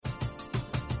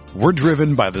We're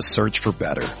driven by the search for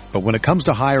better. But when it comes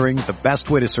to hiring, the best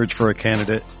way to search for a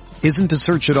candidate isn't to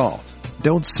search at all.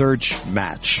 Don't search,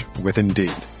 match with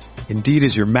Indeed. Indeed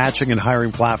is your matching and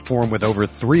hiring platform with over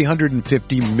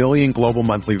 350 million global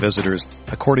monthly visitors,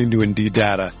 according to Indeed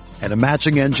data, and a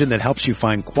matching engine that helps you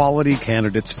find quality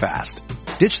candidates fast.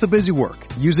 Ditch the busy work.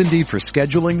 Use Indeed for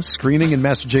scheduling, screening, and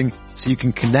messaging so you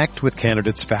can connect with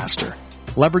candidates faster.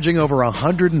 Leveraging over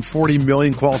 140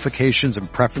 million qualifications and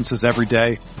preferences every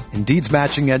day, Indeed's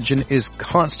matching engine is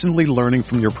constantly learning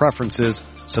from your preferences,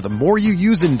 so the more you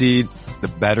use Indeed, the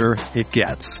better it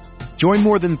gets. Join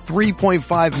more than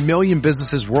 3.5 million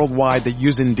businesses worldwide that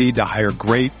use Indeed to hire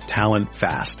great talent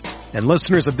fast. And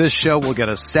listeners of this show will get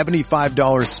a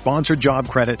 $75 sponsored job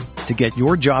credit to get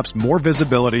your jobs more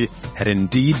visibility at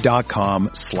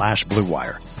Indeed.com/Blue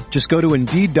Wire. Just go to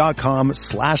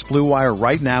Indeed.com/Blue Wire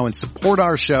right now and support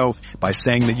our show by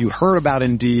saying that you heard about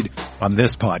Indeed on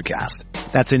this podcast.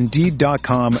 That's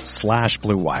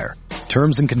Indeed.com/Blue Wire.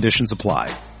 Terms and conditions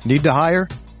apply. Need to hire?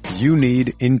 You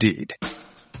need Indeed.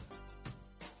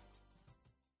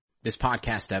 This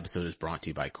podcast episode is brought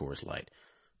to you by Coors Light.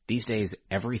 These days,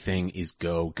 everything is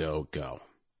go, go, go.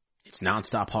 It's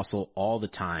nonstop hustle all the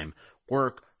time.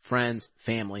 Work, friends,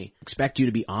 family. Expect you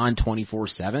to be on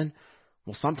 24/7?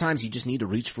 Well, sometimes you just need to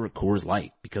reach for a Coors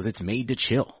Light because it's made to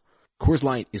chill. Coors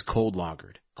Light is cold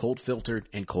lagered, cold filtered,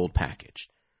 and cold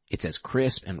packaged. It's as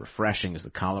crisp and refreshing as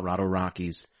the Colorado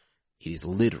Rockies. It is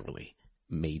literally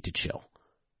made to chill.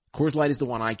 Coors Light is the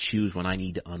one I choose when I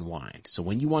need to unwind. So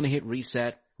when you want to hit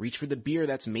reset, reach for the beer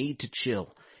that's made to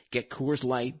chill. Get Coors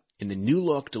Light in the new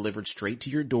look delivered straight to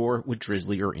your door with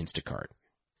Drizzly or Instacart.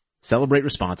 Celebrate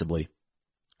responsibly.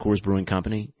 Coors Brewing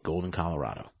Company, Golden,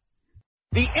 Colorado.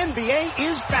 The NBA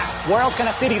is back. Where else can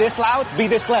a city this loud be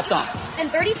this slept on?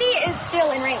 And 30 feet is still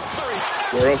in range.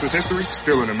 Where else is history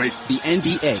still in the making? The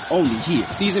NBA, only here.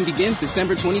 Season begins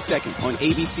December 22nd on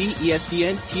ABC,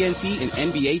 ESPN, TNT, and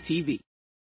NBA TV.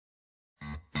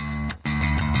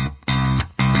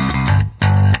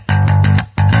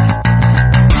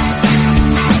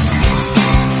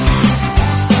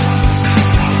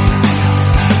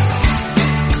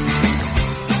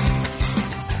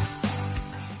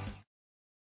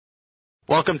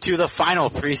 Welcome to the final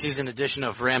preseason edition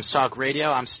of Rams Talk Radio.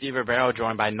 I'm Steve Ribeiro,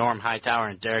 joined by Norm Hightower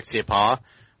and Derek Ciapala.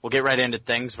 We'll get right into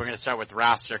things. We're going to start with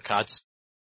roster cuts.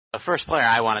 The first player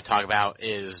I want to talk about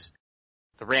is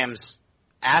the Rams,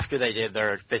 after they did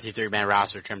their 53-man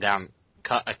roster trim down,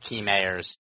 cut Akeem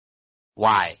Ayers.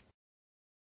 Why?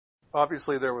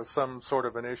 Obviously, there was some sort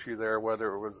of an issue there,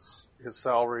 whether it was his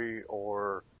salary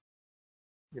or,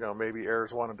 maybe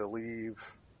Ayers wanted to leave.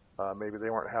 Maybe they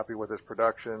weren't happy with his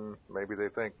production. Maybe they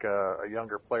think a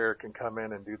younger player can come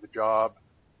in and do the job.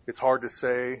 It's hard to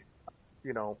say,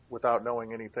 without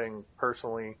knowing anything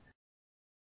personally.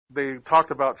 They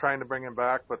talked about trying to bring him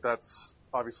back, but that's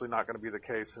obviously not going to be the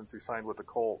case since he signed with the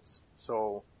Colts.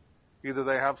 So either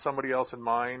they have somebody else in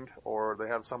mind or they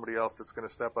have somebody else that's going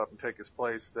to step up and take his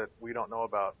place that we don't know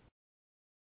about.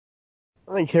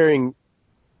 I think hearing,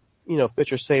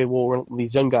 Fisher say, well,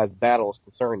 these young guys' battle is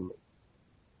concerning me.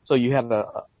 So you have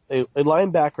a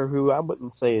linebacker who I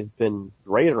wouldn't say has been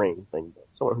great or anything, but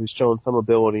someone who's shown some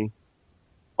ability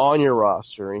on your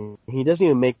roster, and he doesn't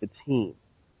even make the team.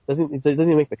 Doesn't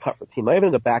even make the cut for the team. Not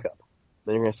even the backup.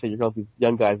 Then you're going to say you're going to have these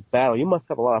young guys battle. You must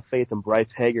have a lot of faith in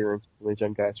Bryce Hager and some of these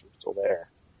young guys who are still there.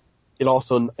 And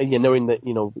also, knowing that,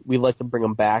 we'd like to bring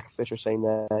him back, Fisher saying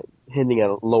that, hinting at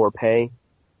a lower pay.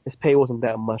 His pay wasn't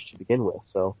that much to begin with.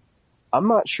 So I'm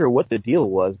not sure what the deal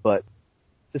was, but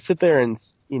to sit there and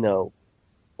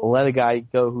let a guy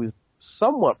go who's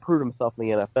somewhat proved himself in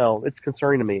the NFL, it's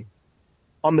concerning to me.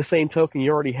 On the same token,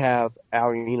 you already have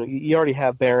you already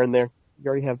have Barron there. You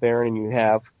already have Barron and you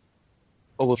have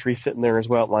Ogletree sitting there as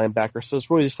well at linebacker. So it's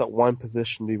really just that one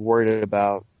position to be worried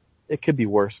about. It could be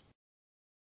worse.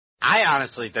 I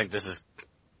honestly think this is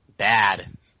bad.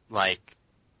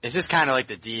 It's just kind of like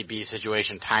the DB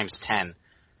situation times 10.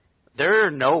 There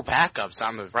are no backups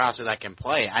on the roster that can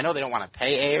play. I know they don't want to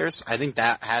pay Ayers. I think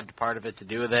that had part of it to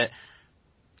do with it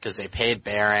because they paid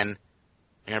Barron.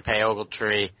 They're going to pay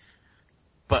Ogletree.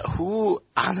 But who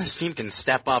on this team can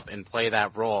step up and play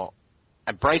that role?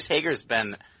 Bryce Hager's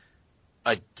been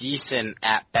a decent,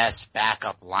 at best,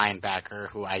 backup linebacker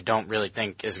who I don't really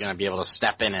think is going to be able to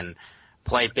step in and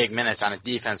play big minutes on a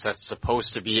defense that's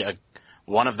supposed to be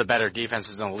one of the better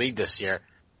defenses in the league this year.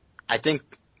 I think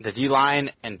the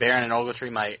D-line and Barron and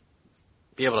Ogletree might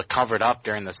be able to cover it up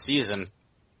during the season,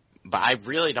 but I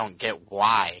really don't get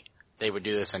why they would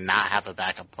do this and not have a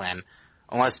backup plan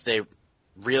unless they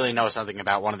really know something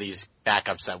about one of these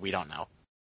backups that we don't know.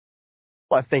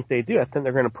 Well, I think they do. I think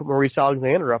they're going to put Maurice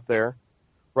Alexander up there,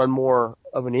 run more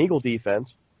of an eagle defense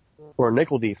or a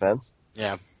nickel defense.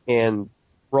 Yeah. And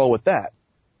roll with that.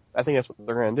 I think that's what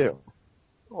they're going to do.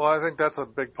 Well, I think that's a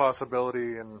big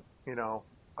possibility, and,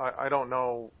 I don't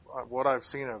know what I've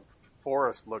seen of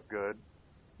Forrest look good.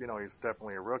 He's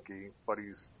definitely a rookie, but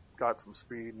he's got some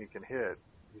speed and he can hit.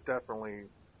 He's definitely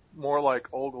more like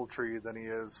Ogletree than he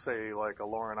is, say, like a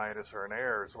Laurinaitis or an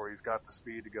Ayers, where he's got the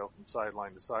speed to go from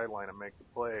sideline to sideline and make the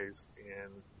plays.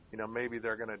 And, maybe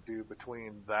they're going to do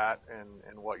between that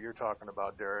and what you're talking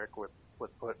about, Derek, with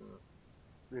putting,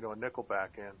 a nickel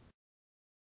back in.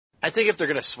 I think if they're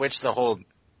going to switch the whole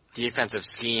defensive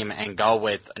scheme and go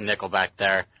with a nickel back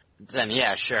there, then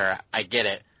yeah, sure, I get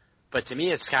it. But to me,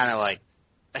 it's kind of like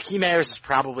Akeem Ayers is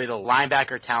probably the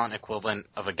linebacker talent equivalent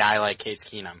of a guy like Case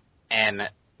Keenum. And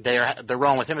they're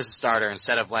rolling with him as a starter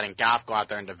instead of letting Goff go out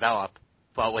there and develop.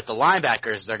 But with the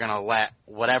linebackers, they're going to let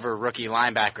whatever rookie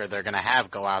linebacker they're going to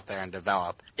have go out there and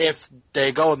develop. If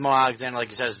they go with Mo Alexander,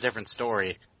 like you said, it's a different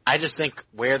story. I just think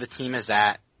where the team is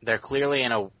at, they're clearly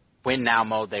in a win-now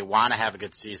mode. They want to have a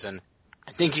good season.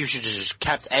 I think you should just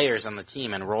kept Ayers on the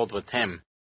team and rolled with him.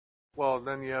 Well,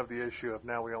 then you have the issue of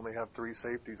now we only have 3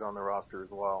 safeties on the roster as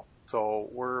well. So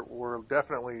we're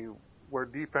definitely where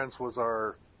defense was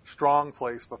our strong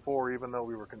place before, even though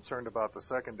we were concerned about the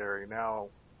secondary. Now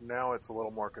it's a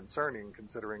little more concerning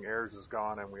considering Ayers is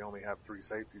gone and we only have 3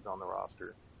 safeties on the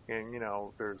roster. And,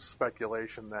 there's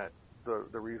speculation that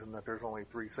the reason that there's only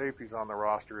 3 safeties on the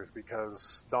roster is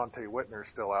because Dante Whitner's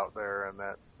still out there and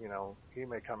that, he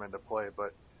may come into play.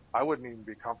 But I wouldn't even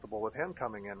be comfortable with him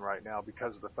coming in right now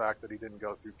because of the fact that he didn't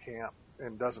go through camp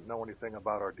and doesn't know anything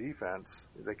about our defense.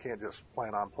 They can't just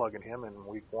plan on plugging him in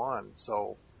week 1.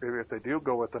 So if they do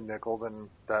go with the nickel, then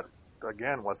that,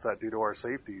 again, what's that do to our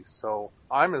safeties? So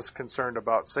I'm as concerned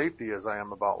about safety as I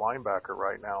am about linebacker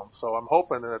right now. So I'm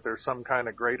hoping that there's some kind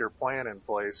of greater plan in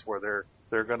place where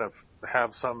they're going to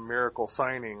have some miracle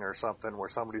signing or something where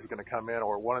somebody's going to come in,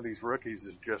 or one of these rookies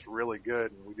is just really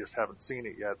good and we just haven't seen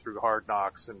it yet through Hard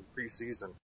Knocks and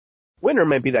preseason. Whitner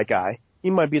might be that guy.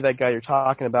 He might be that guy you're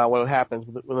talking about. What happens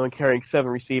when they're carrying 7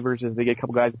 receivers is they get a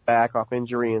couple guys back off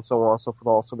injury and so on and so forth.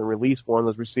 Also, they release one of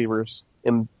those receivers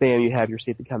and bam, you have your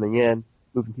safety coming in,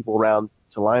 moving people around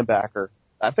to linebacker.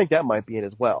 I think that might be it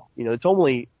as well. It's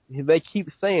only, they keep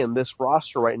saying this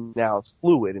roster right now is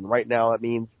fluid, and right now it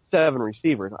means 7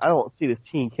 receivers. I don't see this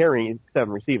team carrying 7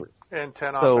 receivers. And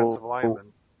 10 offensive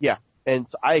linemen. Yeah, and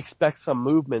so I expect some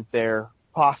movement there,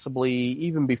 possibly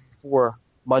even before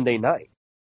Monday night.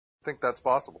 I think that's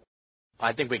possible.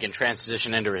 I think we can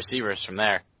transition into receivers from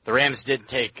there. The Rams did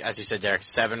take, as you said, Derek,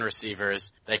 7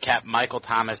 receivers. They kept Michael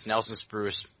Thomas, Nelson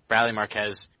Spruce, Bradley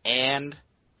Marquez, and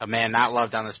a man not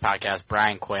loved on this podcast,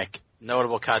 Brian Quick.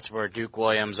 Notable cuts were Duke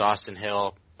Williams, Austin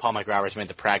Hill, Paul McRoberts made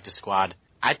the practice squad.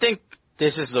 I think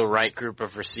this is the right group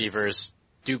of receivers.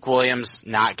 Duke Williams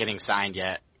not getting signed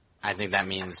yet. I think that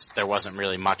means there wasn't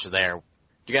really much there.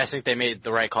 Do you guys think they made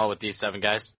the right call with these 7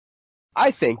 guys?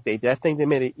 I think they did. I think they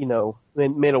made they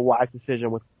made a wise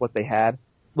decision with what they had.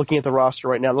 Looking at the roster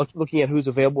right now, looking at who's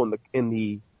available in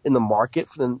the market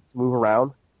for them to move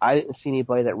around, I didn't see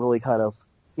anybody that really kind of,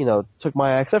 took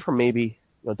my eye, except for maybe,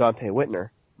 Dante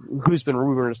Whitner, who's been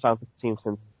rumored to sign with the team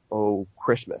since,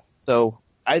 Christmas. So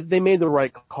they made the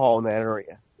right call in that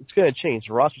area. It's going to change.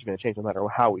 The roster's going to change no matter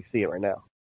how we see it right now.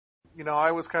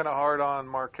 I was kind of hard on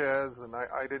Marquez, and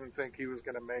I didn't think he was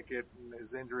going to make it, and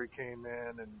his injury came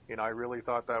in, and, I really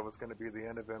thought that was going to be the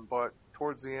end of him. But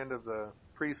towards the end of the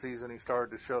preseason, he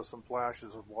started to show some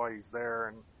flashes of why he's there,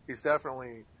 and he's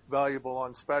definitely valuable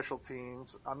on special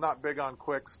teams. I'm not big on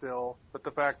Quick still, but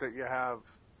the fact that you have,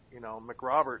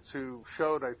 McRoberts, who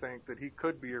showed, I think, that he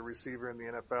could be a receiver in the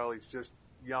NFL. He's just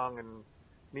young and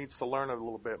needs to learn a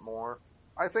little bit more.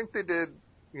 I think they did,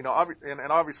 and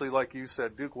obviously, like you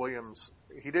said, Duke Williams,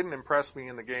 he didn't impress me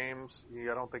in the games.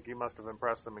 I don't think he must have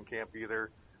impressed them in camp either.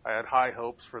 I had high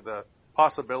hopes for the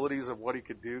possibilities of what he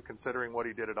could do considering what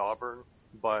he did at Auburn,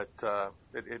 but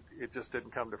it just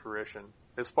didn't come to fruition.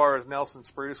 As far as Nelson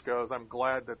Spruce goes, I'm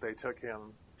glad that they took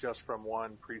him just from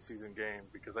one preseason game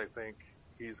because I think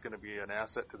he's going to be an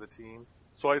asset to the team.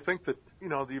 So I think that,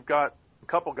 you've got a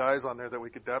couple guys on there that we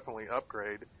could definitely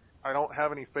upgrade. I don't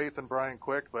have any faith in Brian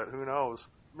Quick, but who knows?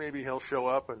 Maybe he'll show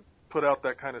up and put out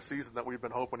that kind of season that we've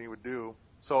been hoping he would do.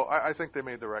 So I think they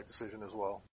made the right decision as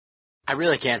well. I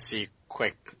really can't see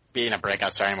Quick being a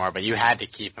breakout star anymore, but you had to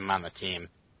keep him on the team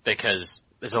because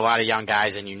there's a lot of young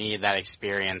guys and you need that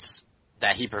experience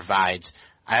that he provides.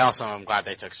 I also am glad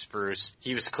they took Spruce.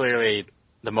 He was clearly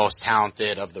the most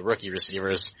talented of the rookie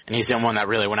receivers, and he's the one that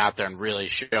really went out there and really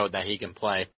showed that he can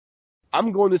play.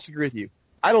 I'm going to disagree with you.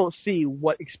 I don't see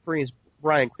what experience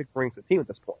Brian Quick brings to the team at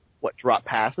this point. What, drop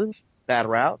passes, bad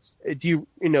routes?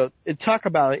 Talk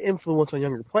about influence on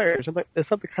younger players. That's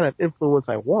not the kind of influence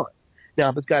I want. Now,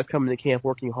 if this guy's coming to camp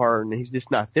working hard and he's just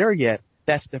not there yet,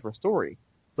 that's a different story.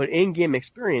 But in-game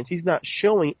experience, he's not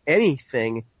showing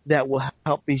anything that will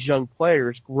help these young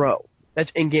players grow. That's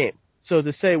in-game. So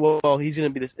to say, well, he's going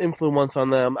to be this influence on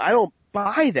them, I don't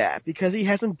buy that because he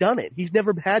hasn't done it. He's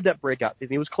never had that breakout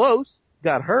season. He was close,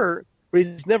 got hurt, but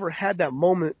he's never had that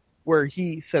moment where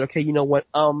he said, okay, you know what,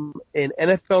 an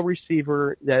NFL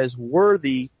receiver that is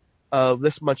worthy of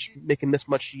this much, making this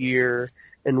much a year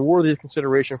and worthy of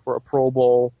consideration for a Pro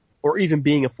Bowl or even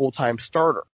being a full-time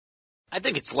starter. I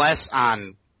think it's less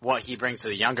on what he brings to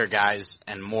the younger guys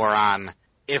and more on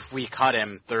if we cut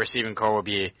him, the receiving core will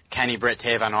be Kenny Britt,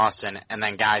 Tavon Austin, and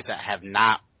then guys that have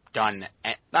not done,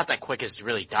 not that Quick has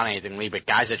really done anything, Lee, but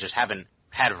guys that just haven't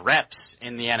had reps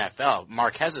in the NFL.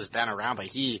 Marquez has been around, but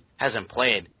he hasn't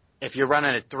played. If you're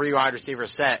running a 3 wide receiver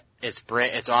set, it's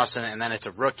Britt, it's Austin, and then it's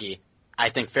a rookie. I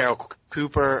think Farrell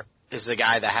Cooper is the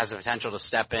guy that has the potential to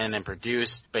step in and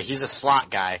produce, but he's a slot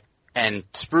guy. And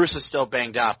Spruce is still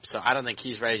banged up, so I don't think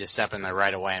he's ready to step in there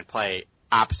right away and play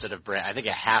opposite of Britt. I think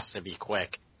it has to be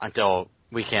Quick until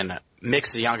we can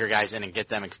mix the younger guys in and get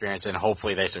them experience, and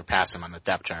hopefully they surpass him on the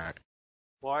depth chart.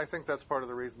 Well, I think that's part of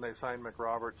the reason they signed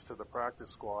McRoberts to the practice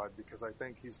squad, because I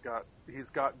think he's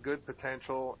got good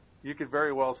potential. You could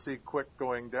very well see Quick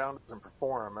going down and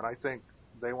perform, and I think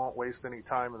they won't waste any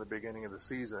time in the beginning of the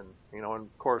season. And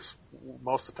of course,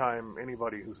 most of the time,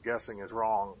 anybody who's guessing is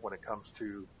wrong when it comes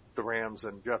to the Rams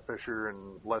and Jeff Fisher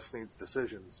and Les Snead's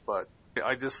decisions. But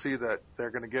I just see that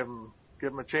they're going to give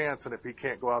him a chance, and if he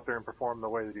can't go out there and perform the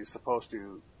way that he's supposed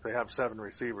to, they have 7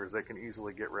 receivers, they can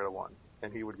easily get rid of one,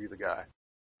 and he would be the guy.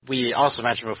 We also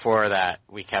mentioned before that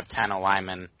we kept 10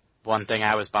 linemen. One thing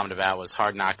I was bummed about was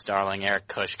Hard Knocks darling Eric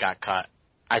Kush got cut.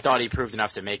 I thought he proved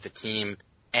enough to make the team,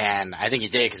 and I think he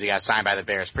did because he got signed by the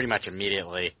Bears pretty much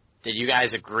immediately. Did you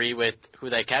guys agree with who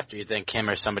they kept, or do you think him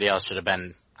or somebody else should have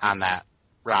been on that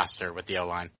roster with the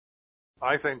O-line?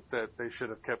 I think that they should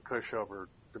have kept Kush over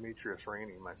Demetrius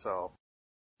Rainey myself.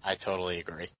 I totally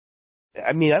agree.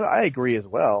 I mean, I agree as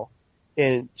well.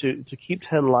 And to keep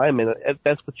 10 linemen,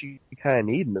 that's what you kind of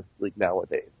need in this league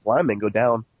nowadays. Linemen go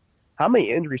down. How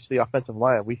many injuries to the offensive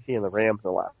line have we seen in the Rams in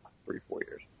the last 3-4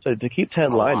 years? So to keep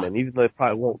 10 linemen, even though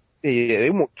they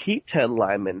won't keep 10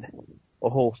 linemen a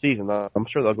whole season. I'm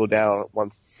sure they'll go down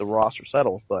once the roster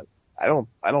settles, but I don't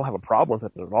have a problem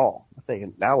with it at all. I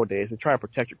think nowadays they try and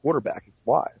protect your quarterback. It's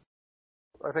wise.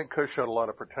 I think Kush showed a lot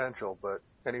of potential,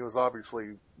 and he was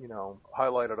obviously,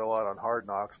 highlighted a lot on Hard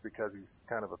Knocks because he's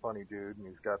kind of a funny dude and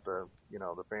he's got the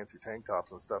fancy tank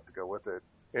tops and stuff to go with it.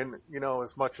 And,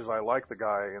 as much as I like the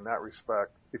guy in that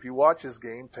respect, if you watch his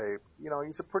game tape,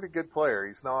 he's a pretty good player.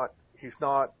 He's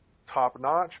not top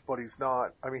notch, but he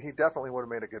definitely would have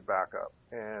made a good backup.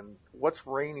 And what's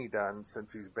Rainey done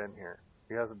since he's been here?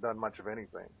 He hasn't done much of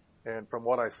anything. And from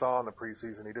what I saw in the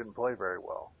preseason, he didn't play very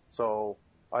well. So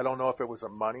I don't know if it was a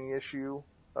money issue.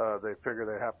 They figure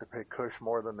they'd have to pay Kush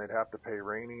more than they'd have to pay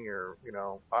Rainey, or,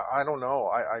 I don't know.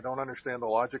 I don't understand the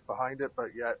logic behind it, but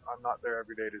yet I'm not there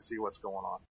every day to see what's going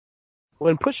on.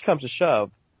 When push comes to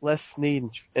shove, Les Snead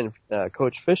and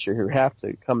Coach Fisher, who have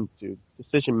to come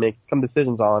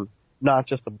decisions on not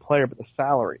just the player but the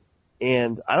salary.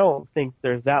 And I don't think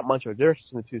there's that much of a difference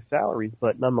in the two salaries,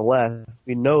 but nonetheless,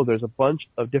 we know there's a bunch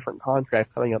of different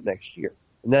contracts coming up next year.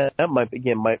 And that might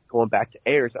going back to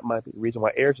Ayers, that might be the reason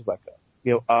why Ayers is let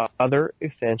go. Other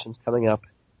extensions coming up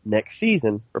next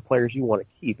season for players you want to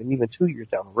keep, and even 2 years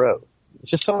down the road. It's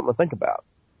just something to think about.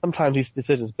 Sometimes these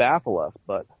decisions baffle us,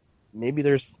 but maybe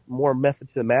there's more method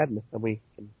to the madness than we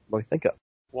can really think of.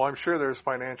 Well, I'm sure there's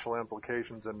financial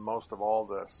implications in most of all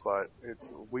this, but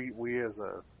we as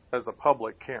a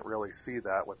public can't really see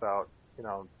that without,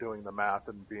 doing the math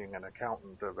and being an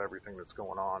accountant of everything that's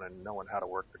going on and knowing how to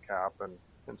work the cap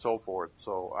and so forth.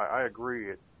 So I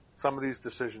agree. Some of these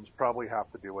decisions probably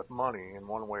have to do with money in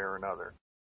one way or another.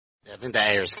 I think the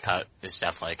Ayers cut is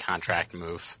definitely a contract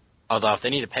move. Although if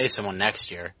they need to pay someone next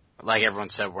year, like everyone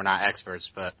said, we're not experts,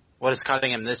 but what does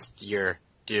cutting him this year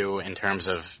do in terms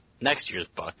of next year's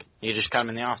buck? You just cut him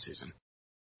in the offseason.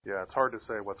 Yeah, it's hard to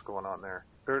say what's going on there.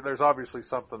 There's obviously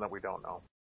something that we don't know.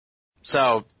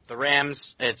 So, the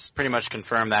Rams, it's pretty much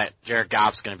confirmed that Jared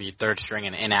Goff's going to be third string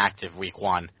and inactive week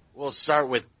 1. We'll start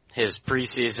with his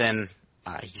preseason.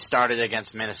 He started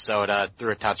against Minnesota,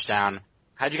 threw a touchdown.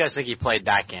 How'd you guys think he played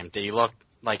that game? Did he look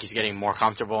like he's getting more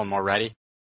comfortable and more ready?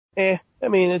 It's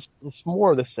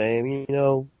more of the same,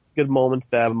 good moments,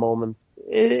 bad moments.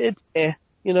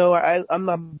 I'm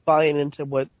not buying into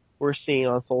what we're seeing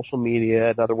on social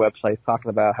media and other websites talking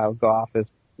about how Goff is,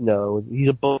 he's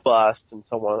a bust and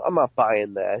so on. I'm not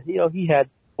buying that. He had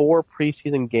 4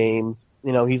 preseason games.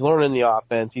 He's learning the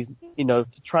offense. To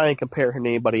try and compare him to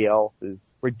anybody else is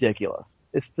ridiculous.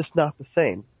 It's just not the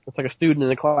same. It's like a student in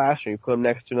the classroom. You put them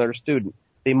next to another student.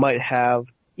 They might have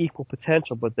equal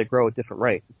potential, but they grow at different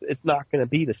rates. It's not going to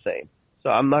be the same. So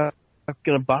I'm not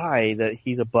going to buy that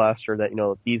he's a bust or that,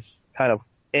 these kind of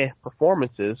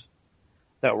performances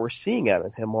that we're seeing out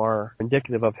of him are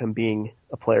indicative of him being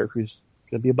a player who's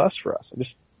going to be a bust for us.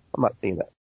 I'm not seeing that.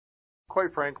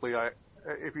 Quite frankly,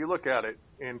 if you look at it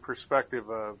in perspective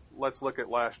of, let's look at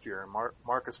last year,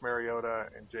 Marcus Mariota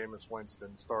and Jameis Winston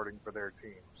starting for their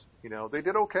teams. They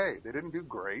did okay. They didn't do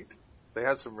great. They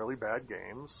had some really bad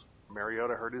games.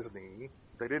 Mariota hurt his knee.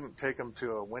 They didn't take him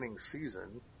to a winning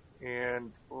season.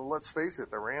 And let's face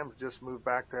it, the Rams just moved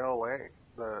back to LA.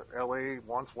 The LA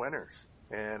wants winners.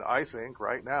 And I think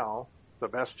right now, the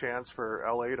best chance for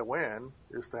LA to win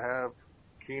is to have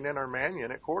Keenan or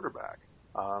Mannion at quarterback.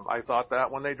 I thought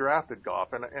that when they drafted Goff,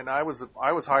 and I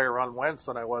was higher on Wentz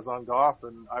than I was on Goff,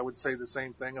 and I would say the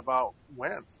same thing about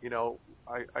Wentz.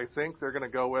 I think they're going to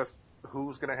go with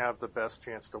who's going to have the best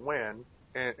chance to win.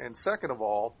 And second of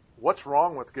all, what's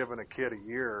wrong with giving a kid a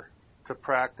year to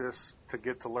practice, to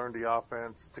get to learn the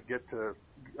offense, to get to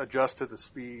adjust to the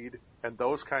speed and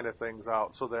those kind of things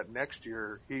out so that next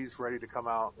year he's ready to come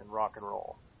out and rock and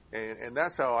roll. And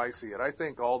that's how I see it. I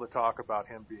think all the talk about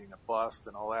him being a bust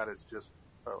and all that is just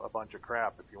a bunch of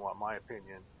crap, if you want my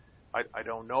opinion. I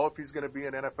don't know if he's going to be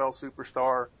an NFL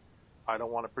superstar. I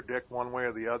don't want to predict one way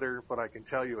or the other, but I can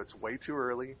tell you it's way too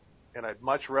early, and I'd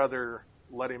much rather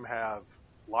let him have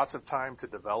lots of time to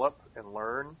develop and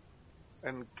learn.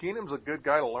 And Keenum's a good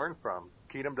guy to learn from.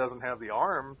 Keenum doesn't have the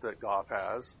arm that Goff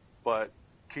has, but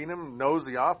Keenum knows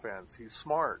the offense. He's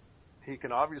smart. He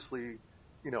can obviously,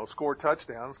 score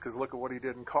touchdowns because look at what he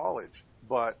did in college.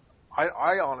 But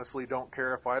I honestly don't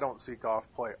care if I don't see Goff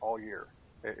play all year.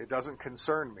 It doesn't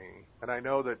concern me. And I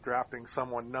know that drafting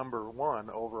someone number 1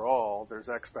 overall, there's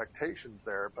expectations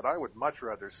there, but I would much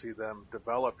rather see them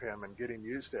develop him and get him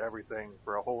used to everything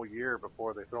for a whole year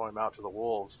before they throw him out to the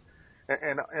wolves.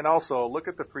 And also, look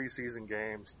at the preseason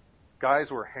games.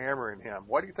 Guys were hammering him.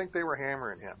 Why do you think they were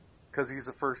hammering him? Because he's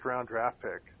a first-round draft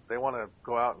pick. They want to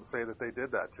go out and say that they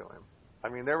did that to him. I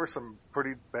mean, there were some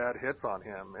pretty bad hits on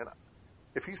him. And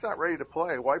if he's not ready to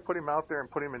play, why put him out there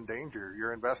and put him in danger?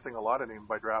 You're investing a lot in him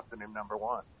by drafting him number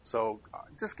 1. So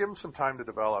just give him some time to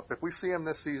develop. If we see him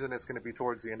this season, it's going to be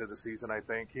towards the end of the season, I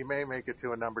think. He may make it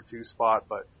to a number 2 spot,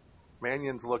 but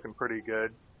Mannion's looking pretty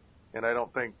good. And I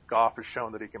don't think Goff has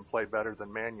shown that he can play better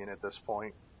than Mannion at this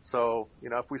point. So,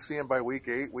 if we see him by week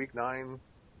 8, week 9,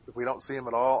 if we don't see him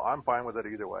at all, I'm fine with it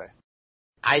either way.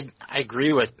 I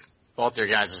agree with both your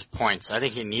guys' points. I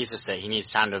think he needs to stay. He needs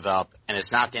time to develop, and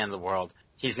it's not the end of the world.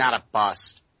 He's not a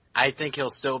bust. I think he'll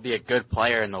still be a good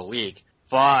player in the league.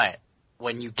 But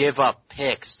when you give up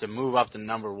picks to move up to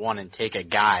number 1 and take a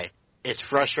guy, it's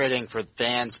frustrating for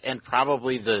fans and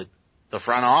probably the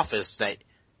front office that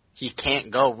he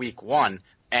can't go week 1.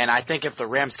 And I think if the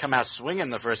Rams come out swinging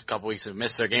the first couple weeks and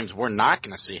miss their games, we're not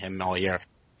going to see him all year.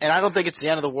 And I don't think it's the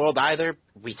end of the world either.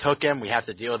 We took him. We have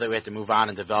to deal with it. We have to move on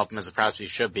and develop him as perhaps we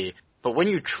should be. But when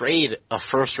you trade a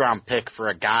first-round pick for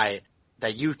a guy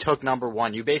that you took number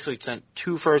 1, you basically sent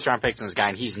 2 first-round picks on this guy,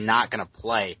 and he's not going to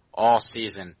play all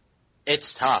season.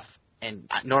 It's tough. And,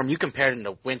 Norm, you compared him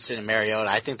to Winston and Mariota.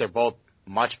 I think they're both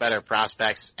much better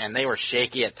prospects, and they were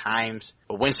shaky at times.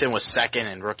 But Winston was second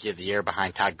in Rookie of the Year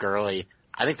behind Todd Gurley.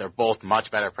 I think they're both much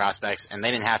better prospects, and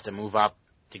they didn't have to move up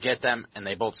to get them, and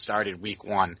they both started week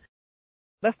 1.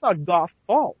 That's not Goff's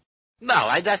fault. No,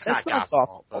 that's not Goff's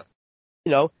fault. But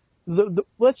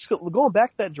Let's going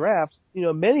back to that draft.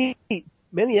 Many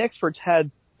experts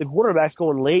had the quarterbacks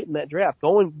going late in that draft,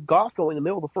 Goff going in the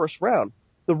middle of the first round.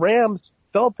 The Rams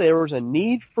felt there was a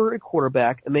need for a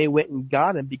quarterback, and they went and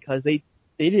got him because they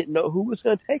didn't know who was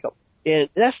going to take him. And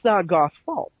that's not Goff's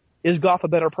fault. Is Goff a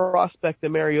better prospect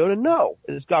than Mariota? No.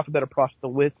 Is Goff a better prospect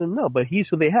than Winston? No. But he's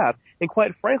who they have. And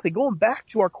quite frankly, going back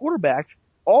to our quarterbacks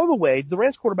all the way, the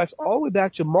Rams quarterbacks all the way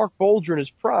back to Mark Bolger in his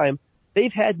prime,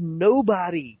 they've had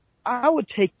nobody. I would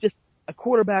take just a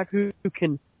quarterback who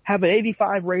can have an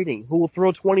 85 rating, who will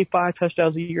throw 25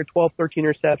 touchdowns a year, 12, 13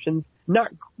 interceptions,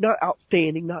 not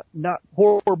outstanding, not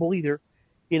horrible either.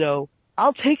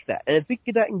 I'll take that. And if we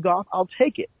get that in Goff, I'll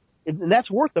take it. And that's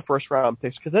worth the first round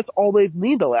picks because that's all they've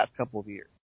needed the last couple of years.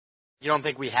 You don't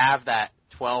think we have that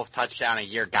 12 touchdown a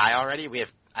year guy already?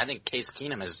 I think Case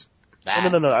Keenum is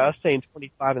that. No. I was saying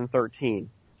 25 and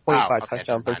 13. 25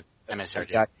 touchdowns. I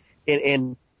misheard you.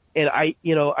 And And I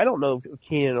don't know if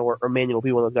Keenan or Mannion will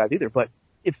be one of those guys either, but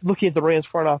if looking at the Rams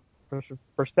front office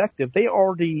perspective, they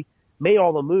already made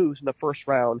all the moves in the first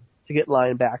round to get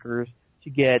linebackers, to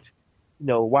get,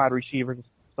 wide receivers and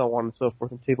so on and so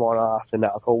forth, and Tavon Austin,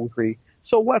 now Ogletree.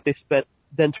 So what if they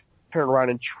then turned around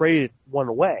and traded one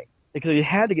away? Because they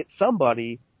had to get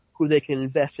somebody who they can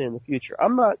invest in the future.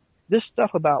 This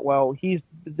stuff about,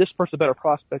 this person's a better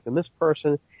prospect than this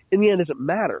person, in the end doesn't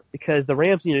matter because the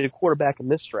Rams needed a quarterback in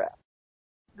this draft.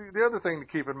 The other thing to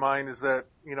keep in mind is that,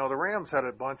 the Rams had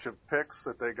a bunch of picks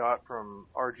that they got from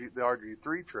the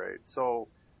RG3 trade. So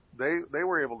they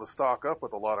were able to stock up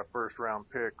with a lot of first round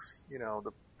picks,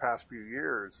 the past few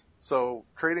years. So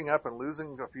trading up and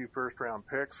losing a few first round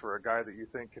picks for a guy that you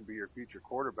think can be your future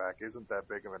quarterback isn't that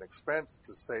big of an expense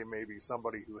to say maybe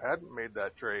somebody who hadn't made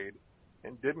that trade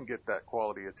and didn't get that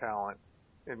quality of talent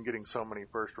in getting so many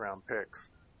first round picks.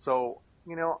 So,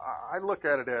 I look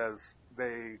at it as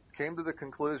they came to the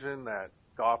conclusion that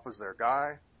Goff was their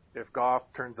guy. If Goff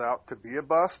turns out to be a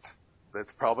bust,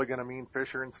 that's probably going to mean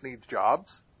Fisher and Snead's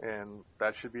jobs, and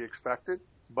that should be expected.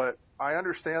 But I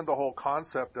understand the whole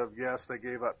concept of, yes, they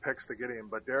gave up picks to get him,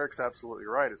 but Derek's absolutely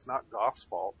right. It's not Goff's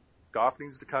fault. Goff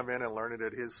needs to come in and learn it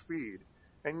at his speed.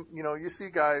 And, you see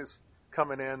guys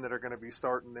coming in that are going to be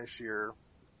starting this year.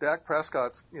 Dak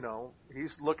Prescott's,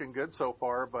 he's looking good so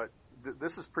far, but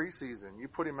this is preseason. You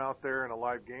put him out there in a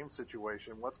live game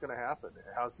situation, what's going to happen?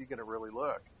 How's he going to really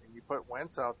look? And you put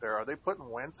Wentz out there. Are they putting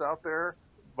Wentz out there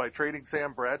by trading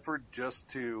Sam Bradford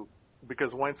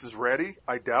because Wentz is ready?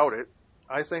 I doubt it.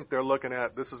 I think they're looking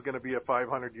at this is going to be a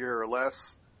 500 year or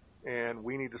less, and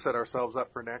we need to set ourselves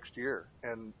up for next year.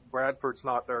 And Bradford's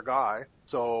not their guy,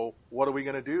 so what are we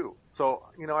going to do? So,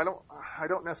 I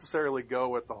don't necessarily go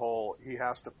with the whole he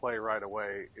has to play right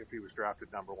away if he was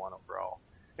drafted number 1 overall.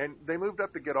 And they moved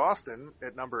up to get Austin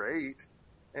at number 8.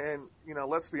 And,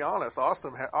 let's be honest,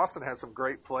 Austin had some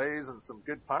great plays and some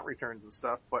good punt returns and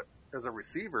stuff, but as a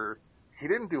receiver, he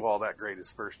didn't do all that great his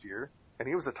first year, and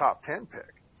he was a top 10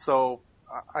 pick. So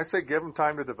I say give him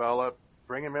time to develop,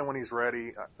 bring him in when he's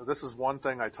ready. This is one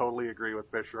thing I totally agree with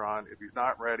Fisher on. If he's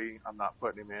not ready, I'm not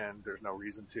putting him in. There's no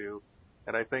reason to.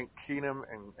 And I think Keenum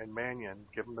and Mannion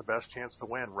give him the best chance to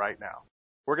win right now.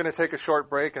 We're going to take a short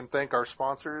break and thank our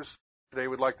sponsors. Today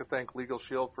we'd like to thank Legal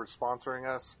Shield for sponsoring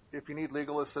us. If you need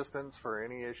legal assistance for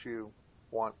any issue,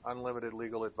 want unlimited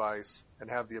legal advice, and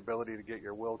have the ability to get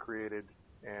your will created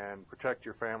and protect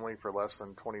your family for less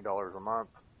than $20 a month,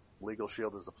 Legal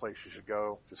Shield is the place you should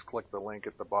go. Just click the link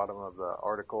at the bottom of the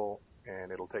article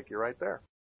and it'll take you right there.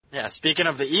 Yeah, speaking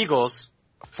of the Eagles,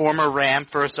 former Ram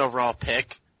first overall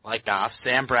pick, like Goff,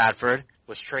 Sam Bradford,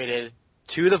 was traded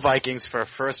to the Vikings for a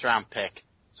first round pick.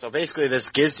 So basically this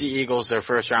gives the Eagles their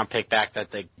first round pick back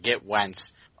that they get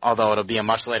Wentz, although it'll be a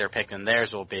much later pick than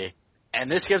theirs will be.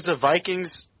 And this gives the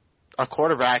Vikings a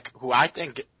quarterback who I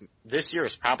think this year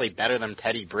is probably better than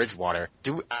Teddy Bridgewater.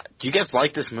 Do you guys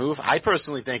like this move? I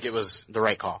personally think it was the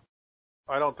right call.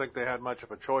 I don't think they had much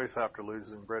of a choice after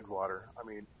losing Bridgewater. I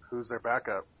mean, who's their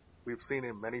backup? We've seen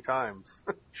him many times.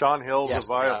 Sean Hill's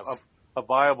a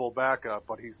viable backup,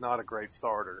 but he's not a great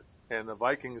starter. And the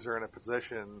Vikings are in a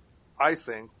position, I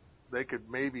think, they could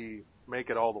maybe make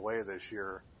it all the way this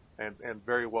year. And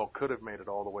very well could have made it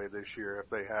all the way this year if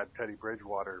they had Teddy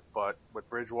Bridgewater. But with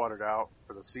Bridgewater out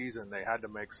for the season, they had to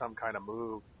make some kind of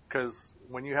move. Because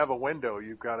when you have a window,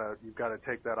 you've got to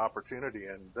take that opportunity,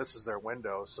 and this is their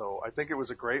window. So I think it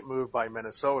was a great move by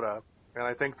Minnesota, and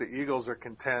I think the Eagles are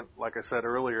content, like I said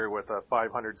earlier, with a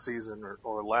 500 season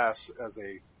or less as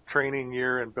a training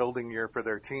year and building year for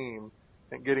their team,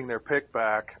 and getting their pick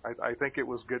back. I think it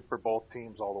was good for both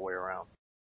teams all the way around.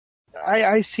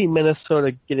 I see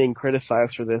Minnesota getting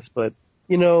criticized for this, but,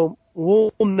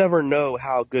 we'll never know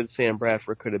how good Sam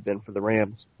Bradford could have been for the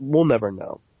Rams. We'll never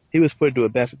know. He was put into a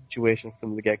bad situation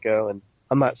from the get-go, and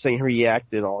I'm not saying he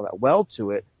reacted all that well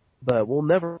to it, but we'll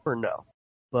never know.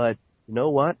 But you know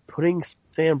what? Putting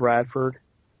Sam Bradford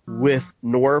with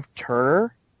Norv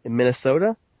Turner in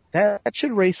Minnesota, that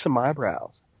should raise some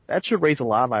eyebrows. That should raise a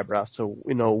lot of eyebrows. So,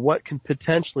 what can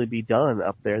potentially be done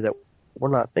up there that we're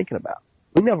not thinking about?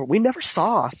 We never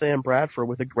saw Sam Bradford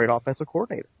with a great offensive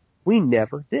coordinator. We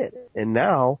never did. And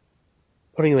now,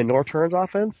 putting him in Norv Turner's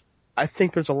offense, I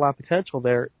think there's a lot of potential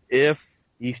there if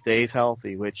he stays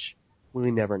healthy, which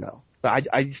we never know. But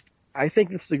I think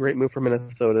this is a great move for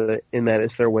Minnesota in that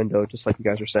it's their window, just like you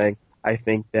guys are saying. I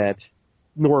think that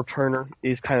Norv Turner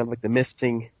is kind of like the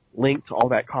missing link to all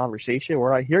that conversation.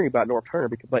 We're not hearing about Norv Turner,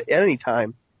 but at any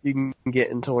time you can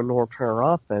get into a Norv Turner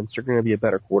offense, you're going to be a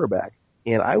better quarterback.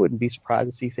 And I wouldn't be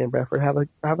surprised to see Sam Bradford have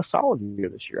a solid year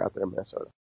this year out there in Minnesota.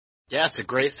 Yeah, it's a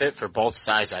great fit for both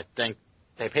sides. I think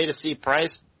They paid a steep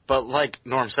price, but like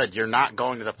Norm said, you're not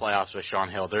going to the playoffs with Shaun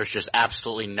Hill. There's just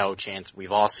absolutely no chance.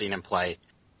 We've all seen him play.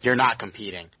 You're not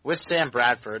competing. With Sam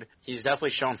Bradford, he's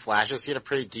definitely shown flashes. He had a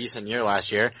pretty decent year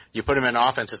last year. You put him in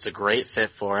offense, it's a great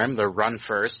fit for him. They're run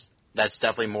first. That's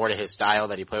definitely more to his style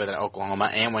that he played with at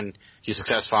Oklahoma and when he was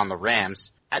successful on the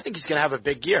Rams. I think he's going to have a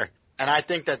big year. And I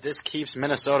think that this keeps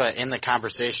Minnesota in the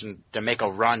conversation to make a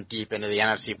run deep into the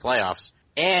NFC playoffs.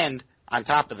 And on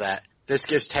top of that, this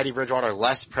gives Teddy Bridgewater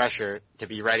less pressure to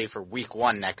be ready for week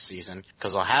 1 next season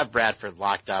because they'll have Bradford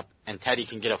locked up and Teddy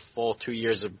can get a full 2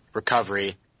 years of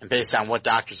recovery. And based on what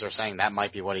doctors are saying, that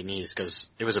might be what he needs because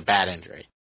it was a bad injury.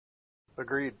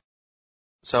 Agreed.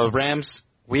 So Rams,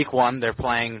 week 1, they're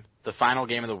playing the final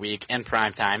game of the week in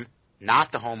primetime,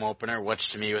 not the home opener,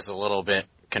 which to me was a little bit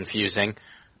confusing.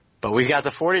 But we've got the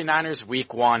 49ers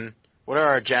week 1. What are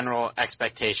our general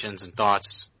expectations and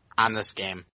thoughts on this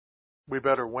game? We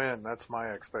better win. That's my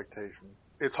expectation.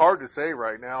 It's hard to say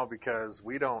right now because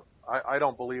I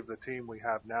don't believe the team we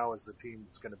have now is the team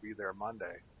that's going to be there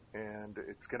Monday. And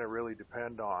it's going to really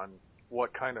depend on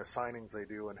what kind of signings they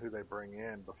do and who they bring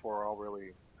in before I'll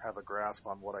really have a grasp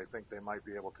on what I think they might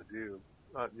be able to do.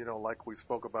 Like we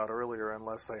spoke about earlier,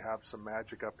 unless they have some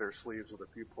magic up their sleeves with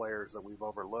a few players that we've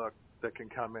overlooked that can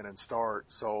come in and start.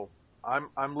 So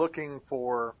I'm looking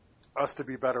for us to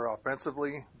be better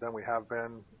offensively than we have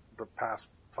been the past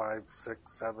 5, 6,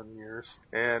 7 years.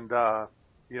 And, I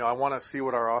want to see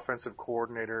what our offensive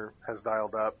coordinator has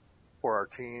dialed up for our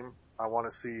team. I want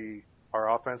to see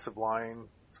our offensive line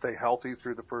stay healthy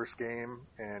through the first game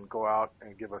and go out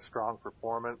and give a strong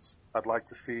performance. I'd like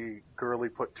to see Gurley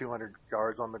put 200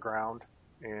 yards on the ground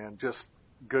and just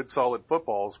good solid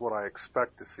football is what I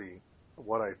expect to see.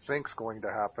 What I think's going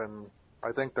to happen,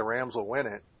 I think the Rams will win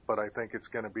it, but I think it's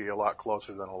going to be a lot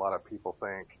closer than a lot of people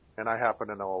think. And I happen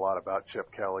to know a lot about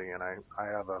Chip Kelly, and I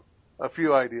have a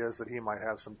few ideas that he might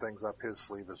have some things up his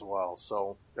sleeve as well.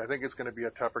 So I think it's going to be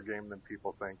a tougher game than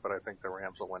people think, but I think the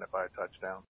Rams will win it by a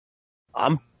touchdown.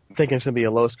 I'm thinking it's going to be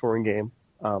a low-scoring game.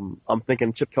 I'm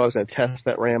thinking Chip Kelly's going to test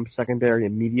that Rams secondary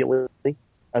immediately.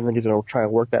 I think he's going to try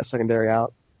and work that secondary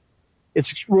out. It's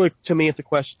really, to me, it's a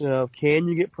question of can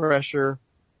you get pressure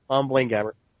on Blaine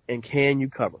Gabbert, and can you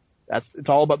cover? It's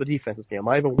all about the defensive game. I'm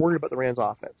not even worried about the Rams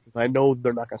offense because I know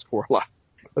they're not going to score a lot.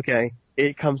 Okay,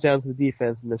 it comes down to the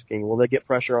defense in this game. Will they get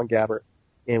pressure on Gabbert,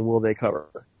 and will they cover?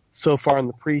 So far in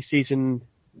the preseason,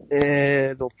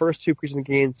 the first 2 preseason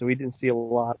games, we didn't see a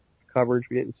lot of coverage.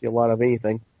 We didn't see a lot of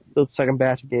anything. Those second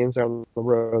batch of games on the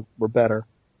road were better.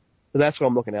 So that's what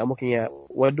I'm looking at. I'm looking at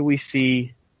what do we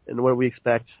see and what do we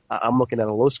expect. I'm looking at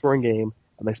a low-scoring game.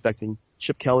 I'm expecting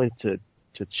Chip Kelly to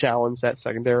challenge that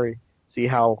secondary, see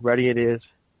how ready it is,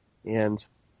 and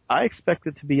I expect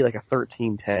it to be like a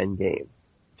 13-10 game,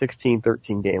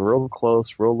 16-13 game, real close,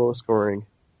 real low scoring.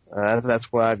 That's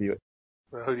what I view it.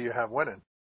 Well, who do you have winning?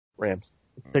 Rams.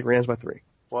 Let's take Rams by 3.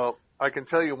 Well, I can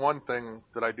tell you one thing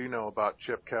that I do know about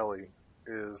Chip Kelly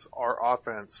is our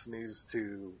offense needs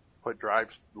to put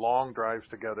long drives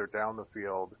together down the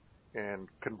field and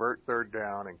convert third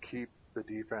down and keep the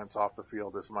defense off the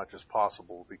field as much as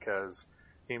possible because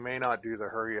he may not do the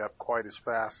hurry up quite as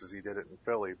fast as he did it in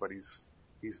Philly, but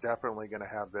he's definitely going to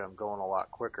have them going a lot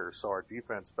quicker. So our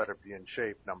defense better be in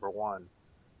shape, number 1.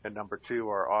 And number 2,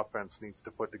 our offense needs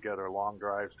to put together long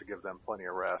drives to give them plenty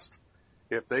of rest.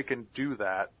 If they can do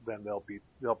that, then they'll beat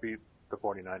the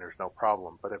 49ers, no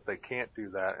problem. But if they can't do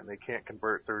that and they can't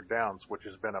convert third downs, which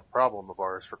has been a problem of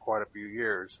ours for quite a few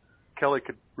years, Kelly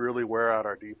could really wear out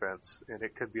our defense, and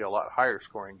it could be a lot higher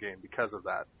scoring game because of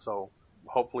that. So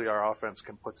hopefully our offense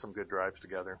can put some good drives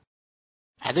together.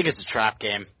 I think it's a trap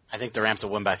game. I think the Rams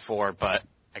will win by 4, but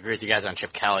I agree with you guys on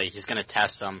Chip Kelly. He's going to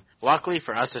test them. Luckily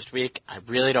for us this week, I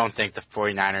really don't think the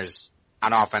 49ers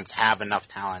on offense have enough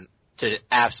talent to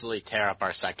absolutely tear up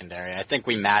our secondary. I think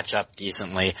we match up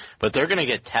decently, but they're going to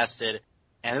get tested,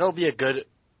 and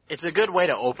it's a good way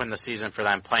to open the season for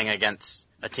them playing against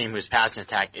a team whose passing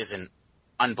attack isn't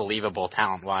unbelievable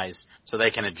talent-wise, so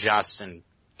they can adjust and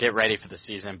get ready for the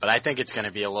season. But I think it's going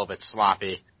to be a little bit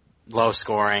sloppy, low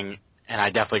scoring, and I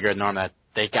definitely agree with Norm that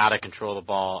they got to control the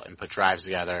ball and put drives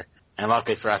together. And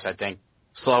luckily for us, I think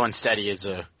slow and steady is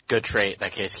a good trait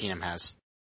that Case Keenum has.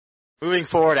 Moving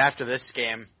forward after this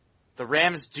game, the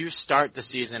Rams do start the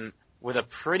season with a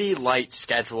pretty light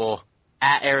schedule.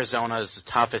 At Arizona is the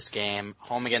toughest game.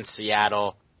 Home against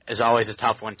Seattle is always a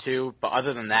tough one too. But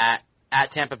other than that,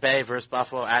 at Tampa Bay versus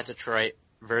Buffalo, at Detroit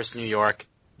versus New York,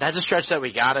 that's a stretch that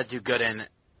we got to do good in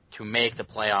to make the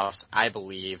playoffs, I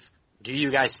believe. Do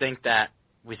you guys think that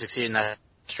we succeed in that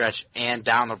stretch and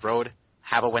down the road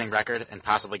have a winning record and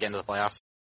possibly get into the playoffs?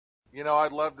 You know,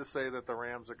 I'd love to say that the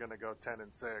Rams are going to go 10-6,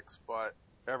 but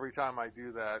every time I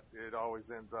do that, it always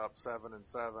ends up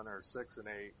 7-7 or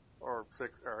 6-8 or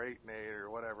 8-8 or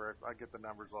whatever. I get the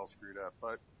numbers all screwed up,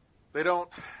 but they don't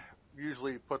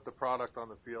usually put the product on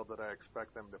the field that I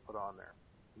expect them to put on there.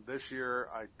 This year,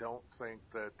 I don't think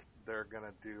that they're going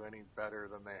to do any better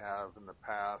than they have in the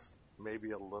past.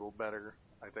 Maybe a little better.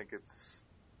 I think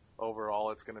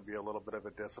overall it's going to be a little bit of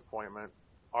a disappointment.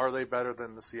 Are they better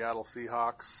than the Seattle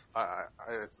Seahawks?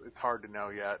 It's hard to know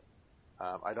yet.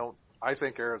 I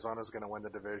think Arizona's going to win the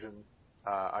division.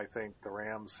 I think the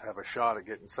Rams have a shot at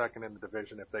getting second in the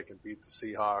division if they can beat the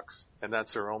Seahawks, and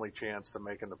that's their only chance to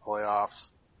making the playoffs.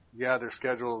 Yeah, their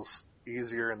schedule's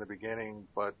easier in the beginning,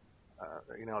 but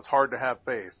it's hard to have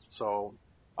faith. So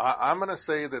I'm going to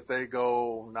say that they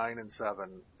go 9-7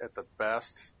 at the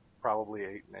best, probably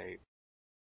 8-8.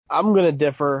 I'm going to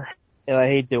differ, and I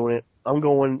hate doing it. I'm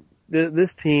going this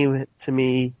team, to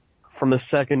me, from the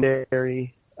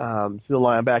secondary to the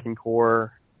linebacking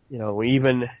core,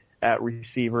 even at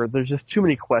receiver, there's just too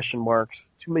many question marks,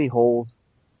 too many holes.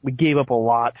 We gave up a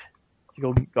lot to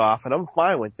go get Goff, and I'm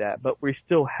fine with that, but we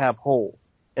still have holes.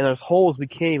 And there's holes we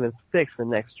can't even fix in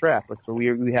the next draft. So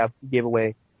we gave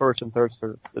away first and thirds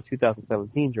for the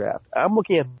 2017 draft. I'm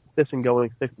looking at this and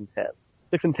going 6-10.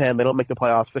 6-10, they don't make the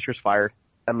playoffs, Fisher's fired.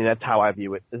 I mean, that's how I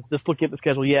view it. It's just looking at the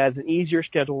schedule, yeah, it's an easier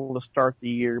schedule to start the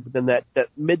year, but then that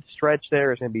mid-stretch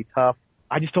there is going to be tough.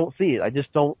 I just don't see it. I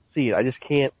just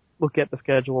can't look at the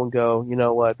schedule and go, you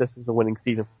know what, this is a winning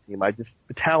season for the team.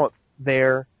 The talent's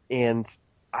there, and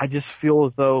I just feel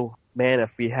as though, man, if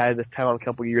we had this talent a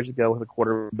couple of years ago with a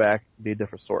quarterback, it'd be a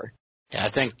different story. Yeah, I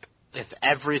think if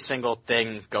every single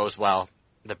thing goes well,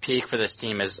 the peak for this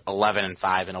team is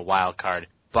 11-5 in a wild card.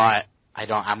 But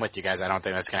I'm with you guys. I don't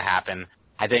think that's going to happen.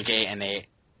 I think 8-8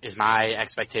 is my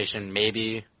expectation.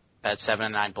 Maybe that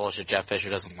 7-9 bullshit Jeff Fisher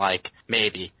doesn't like.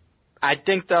 Maybe. I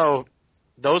think, though,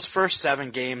 those first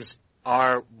 7 games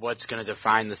are what's going to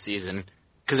define the season.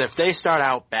 Because if they start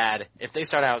out bad, if they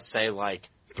start out, say, like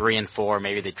 3-4,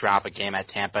 maybe they drop a game at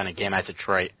Tampa and a game at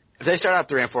Detroit. If they start out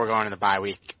 3-4 going into the bye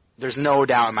week, there's no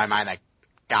doubt in my mind that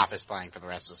Goff is playing for the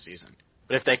rest of the season.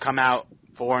 But if they come out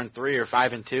 4-3 or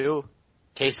 5-2,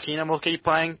 Case Keenum will keep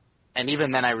playing. And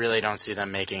even then, I really don't see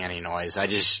them making any noise.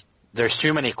 There's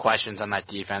too many questions on that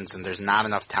defense, and there's not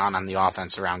enough talent on the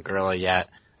offense around Gurley yet.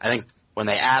 I think when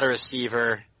they add a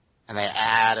receiver and they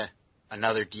add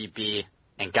another DB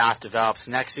and Goff develops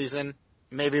next season,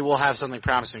 maybe we'll have something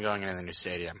promising going into the new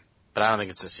stadium. But I don't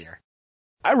think it's this year.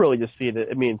 I really just see it.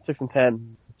 I mean,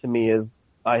 6-10 to me is,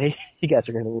 you guys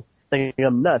are going to think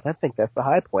I'm nuts. I think that's the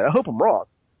high point. I hope I'm wrong.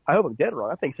 I hope I'm dead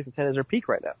wrong. I think 6-10 is their peak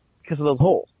right now because of those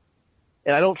holes.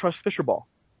 And I don't trust Fisher ball.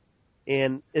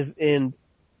 And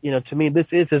to me, this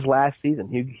is his last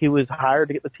season. He was hired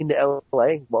to get the team to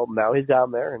LA. Well, now he's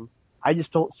down there, and I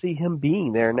just don't see him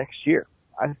being there next year.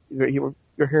 You're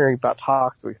hearing about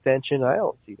talks of extension. I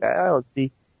don't see that. I don't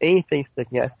see anything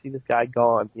sticking. I see this guy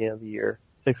gone at the end of the year,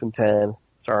 6-10.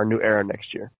 Start our new era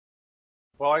next year.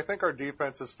 Well, I think our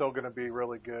defense is still going to be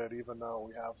really good, even though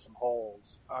we have some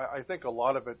holes. I think a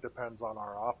lot of it depends on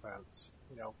our offense.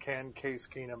 Can Case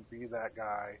Keenum be that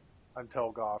guy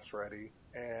until Goff's ready?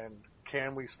 And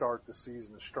can we start the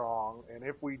season strong? And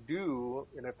if we do,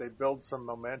 and if they build some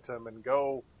momentum and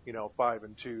go,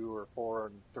 5-2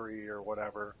 or 4-3 or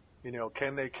whatever,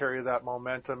 can they carry that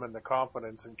momentum and the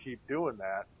confidence and keep doing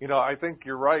that? I think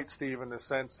you're right, Steve, in the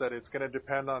sense that it's going to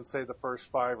depend on, say, the first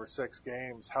 5 or 6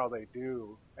 games, how they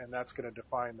do, and that's going to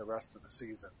define the rest of the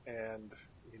season. And,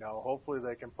 hopefully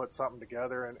they can put something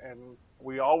together, and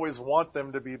we always want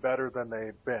them to be better than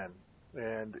they've been.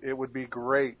 And it would be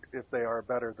great if they are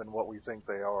better than what we think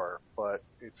they are. But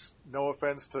it's no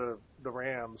offense to the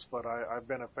Rams, but I've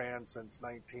been a fan since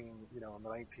in the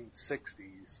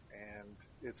 1960s, and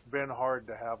it's been hard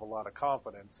to have a lot of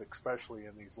confidence, especially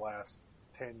in these last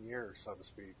 10 years, so to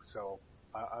speak. So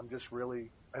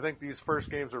I think these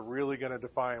first games are really going to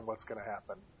define what's going to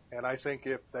happen. And I think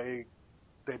if they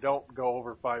don't go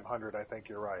over 500, I think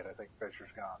you're right. I think Fisher's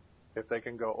gone. If they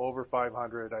can go over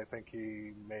 500, I think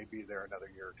he may be there another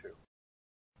year or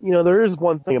two. There is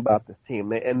one thing about this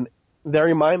team, and they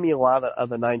remind me a lot of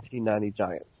the 1990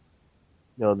 Giants.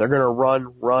 They're going to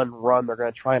run. They're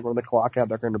going to try and run the clock out.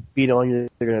 They're going to beat on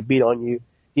you.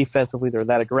 Defensively, they're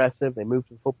that aggressive. They move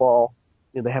to the football.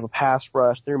 They have a pass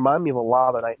rush. They remind me of a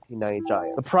lot of the 1990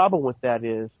 Giants. The problem with that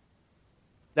is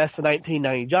that's the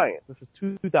 1990 Giants. This is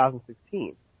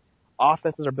 2016.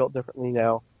 Offenses are built differently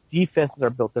now. Defenses are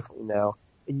built differently now,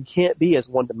 and you can't be as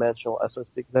one-dimensional as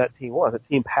that team was. The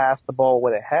team passed the ball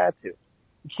when it had to.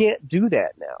 You can't do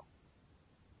that now.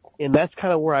 And that's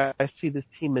kind of where I see this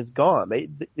team has gone.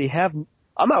 They have,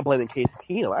 I'm not blaming Case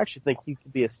Keenum. I actually think he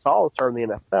could be a solid starter in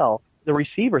the NFL. The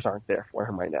receivers aren't there for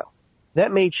him right now.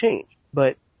 That may change,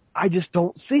 but I just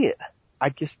don't see it.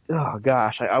 Oh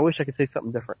gosh, I wish I could say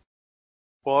something different.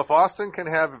 Well, if Austin can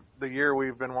have the year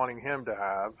we've been wanting him to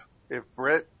have, if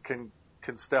Britt can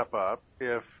step up,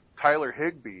 if Tyler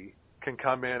Higbee can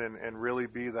come in and really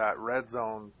be that red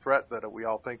zone threat that we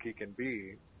all think he can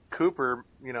be, Cooper,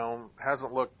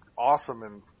 hasn't looked awesome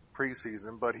in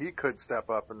preseason, but he could step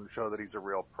up and show that he's a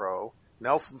real pro.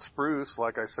 Nelson Spruce,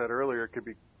 like I said earlier, could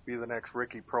be the next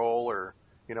Ricky Prohl or,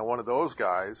 one of those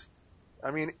guys. I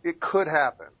mean, it could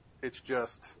happen. It's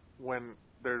just when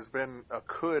there's been a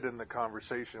could in the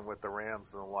conversation with the Rams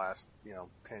in the last,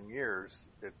 10 years,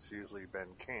 it's usually been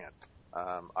can't.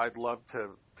 I'd love to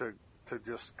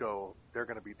just go, they're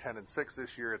going to be 10-6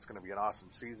 this year. It's going to be an awesome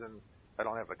season. I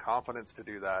don't have the confidence to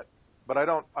do that. But I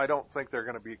don't think they're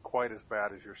going to be quite as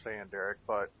bad as you're saying, Derek,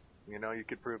 but, you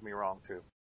could prove me wrong too.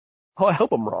 Oh, I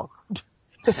hope I'm wrong.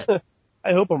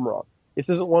 I hope I'm wrong. This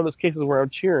isn't one of those cases where I'm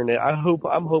cheering it. I'm hoping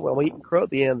I'm eating crow at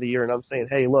the end of the year and I'm saying,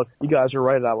 hey, look, you guys are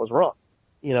right. I was wrong.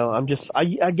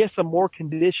 I guess I'm more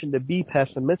conditioned to be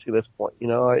pessimistic at this point.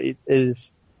 It's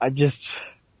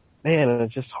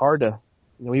just hard to,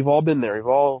 we've all been there. We've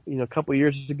all, a couple of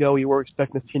years ago, we were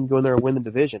expecting this team to go in there and win the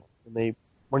division and they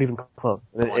weren't even close.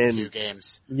 Won 2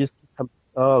 games.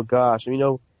 Oh gosh,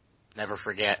 never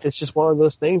forget. It's just one of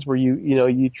those things where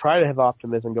you try to have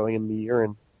optimism going into the year,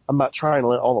 and I'm not trying to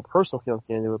let all the personal feelings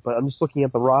get into it, but I'm just looking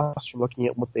at the roster, looking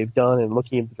at what they've done, and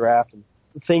looking at the draft, and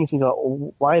the things,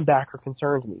 linebacker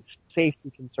concerns me,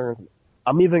 safety concerns me.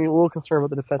 I'm even a little concerned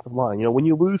about the defensive line. When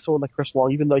you lose someone like Chris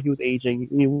Long, even though he was aging,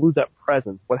 you lose that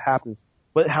presence. What happens?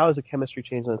 How does the chemistry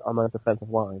change on that defensive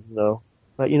line?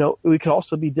 But we could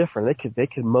also be different. They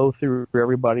could mow through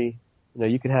everybody.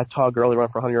 You could have Todd Gurley run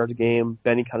for 100 yards a game,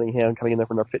 Benny Cunningham coming in there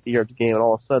for another 50 yards a game, and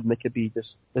all of a sudden they could be just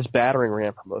this battering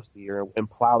ram for most of the year and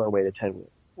plow their way to 10 wins.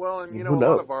 Well, and a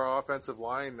lot of our offensive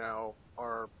line now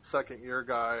are second-year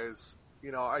guys.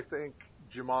 I think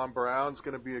Jamon Brown's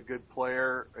going to be a good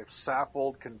player. If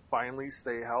Saffold can finally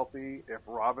stay healthy, if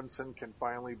Robinson can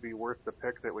finally be worth the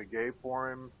pick that we gave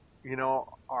for him,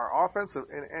 our offensive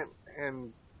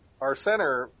and our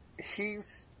center,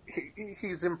 he's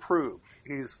improved.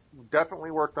 He's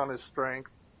definitely worked on his strength.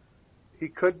 He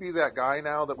could be that guy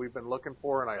now that we've been looking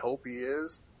for, and I hope he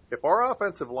is. If our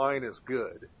offensive line is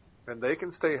good and they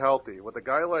can stay healthy with a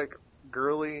guy like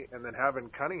Gurley and then having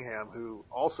Cunningham, who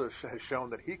also has shown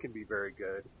that he can be very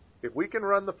good, if we can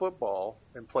run the football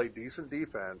and play decent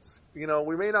defense,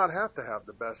 we may not have to have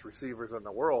the best receivers in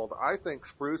the world. I think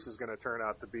Spruce is going to turn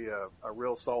out to be a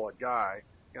real solid guy.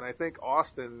 And I think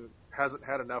Austin hasn't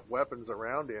had enough weapons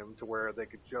around him to where they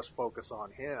could just focus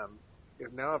on him.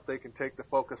 If they can take the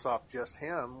focus off just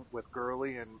him with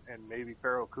Gurley and maybe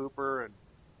Pharoh Cooper, and,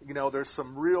 there's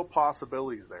some real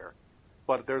possibilities there.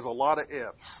 But there's a lot of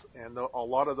ifs, and a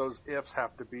lot of those ifs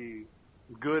have to be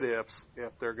good ifs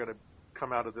if they're going to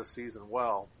come out of this season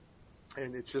well.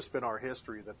 And it's just been our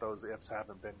history that those ifs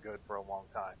haven't been good for a long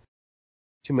time.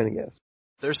 Too many ifs.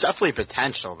 There's definitely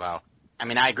potential, though. I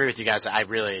mean, I agree with you guys.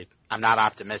 I'm not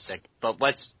optimistic, but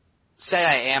let's say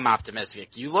I am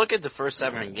optimistic. You look at the first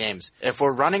 7 games. If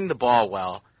we're running the ball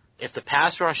well, if the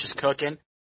pass rush is cooking,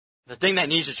 the thing that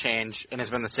needs to change, and has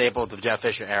been the staple of the Jeff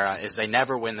Fisher era, is they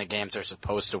never win the games they're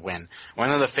supposed to win. When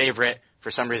they're the favorite,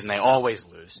 for some reason, they always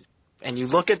lose. And you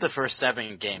look at the first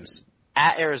 7 games.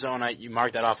 At Arizona, you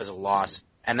mark that off as a loss.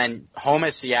 And then home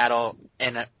at Seattle,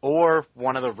 or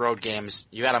one of the road games,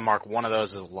 you got to mark one of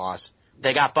those as a loss.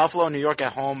 They got Buffalo, New York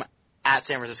at home, at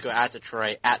San Francisco, at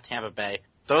Detroit, at Tampa Bay.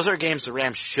 Those are games the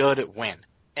Rams should win.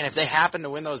 And if they happen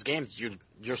to win those games,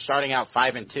 you're starting out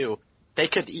 5-2. I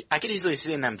could easily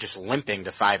see them just limping to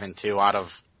 5-2 out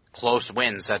of close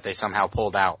wins that they somehow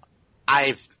pulled out.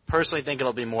 I personally think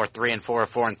it'll be more 3-4 or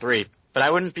 4-3, but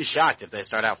I wouldn't be shocked if they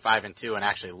start out 5-2 and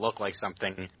actually look like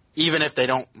something, even if they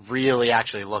don't really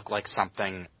actually look like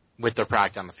something with their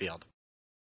product on the field.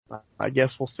 I guess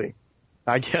we'll see.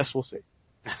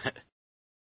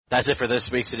 That's it for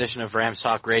this week's edition of Rams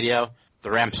Talk Radio.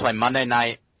 The Rams play Monday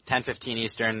night, 10:15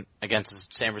 Eastern, against the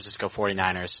San Francisco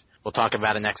 49ers. We'll talk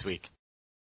about it next week.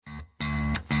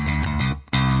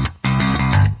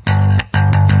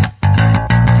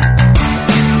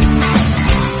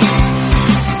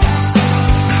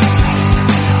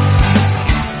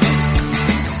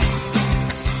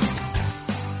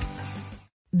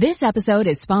 This episode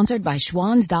is sponsored by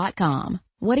Schwans.com.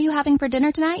 What are you having for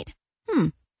dinner tonight?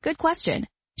 Good question.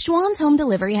 Schwann's Home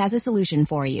Delivery has a solution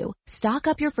for you. Stock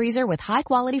up your freezer with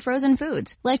high-quality frozen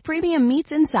foods like premium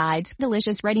meats and sides,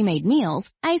 delicious ready-made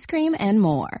meals, ice cream, and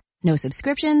more. No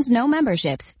subscriptions, no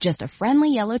memberships, just a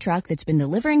friendly yellow truck that's been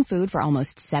delivering food for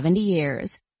almost 70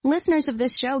 years. Listeners of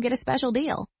this show get a special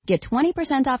deal. Get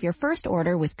 20% off your first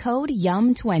order with code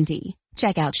YUM20.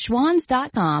 Check out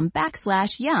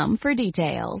schwans.com/YUM for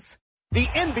details. The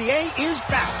NBA is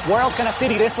back. Where else can a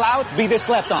city this loud be this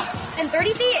slept on? And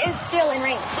 30 feet is still in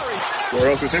range. Where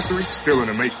else is history still in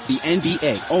the making? The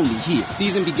NBA, only here.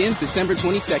 Season begins December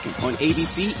 22nd on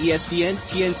ABC, ESPN,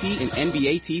 TNT, and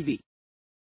NBA TV.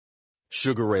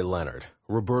 Sugar Ray Leonard,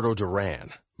 Roberto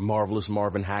Duran, Marvelous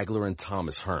Marvin Hagler, and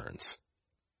Thomas Hearns.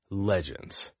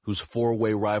 Legends, whose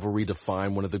four-way rivalry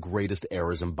defined one of the greatest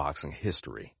eras in boxing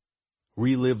history.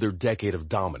 Relive their decade of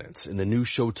dominance in the new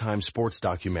Showtime sports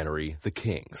documentary, The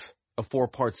Kings, a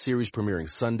 4-part series premiering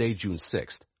Sunday, June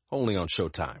 6th, only on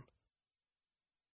Showtime.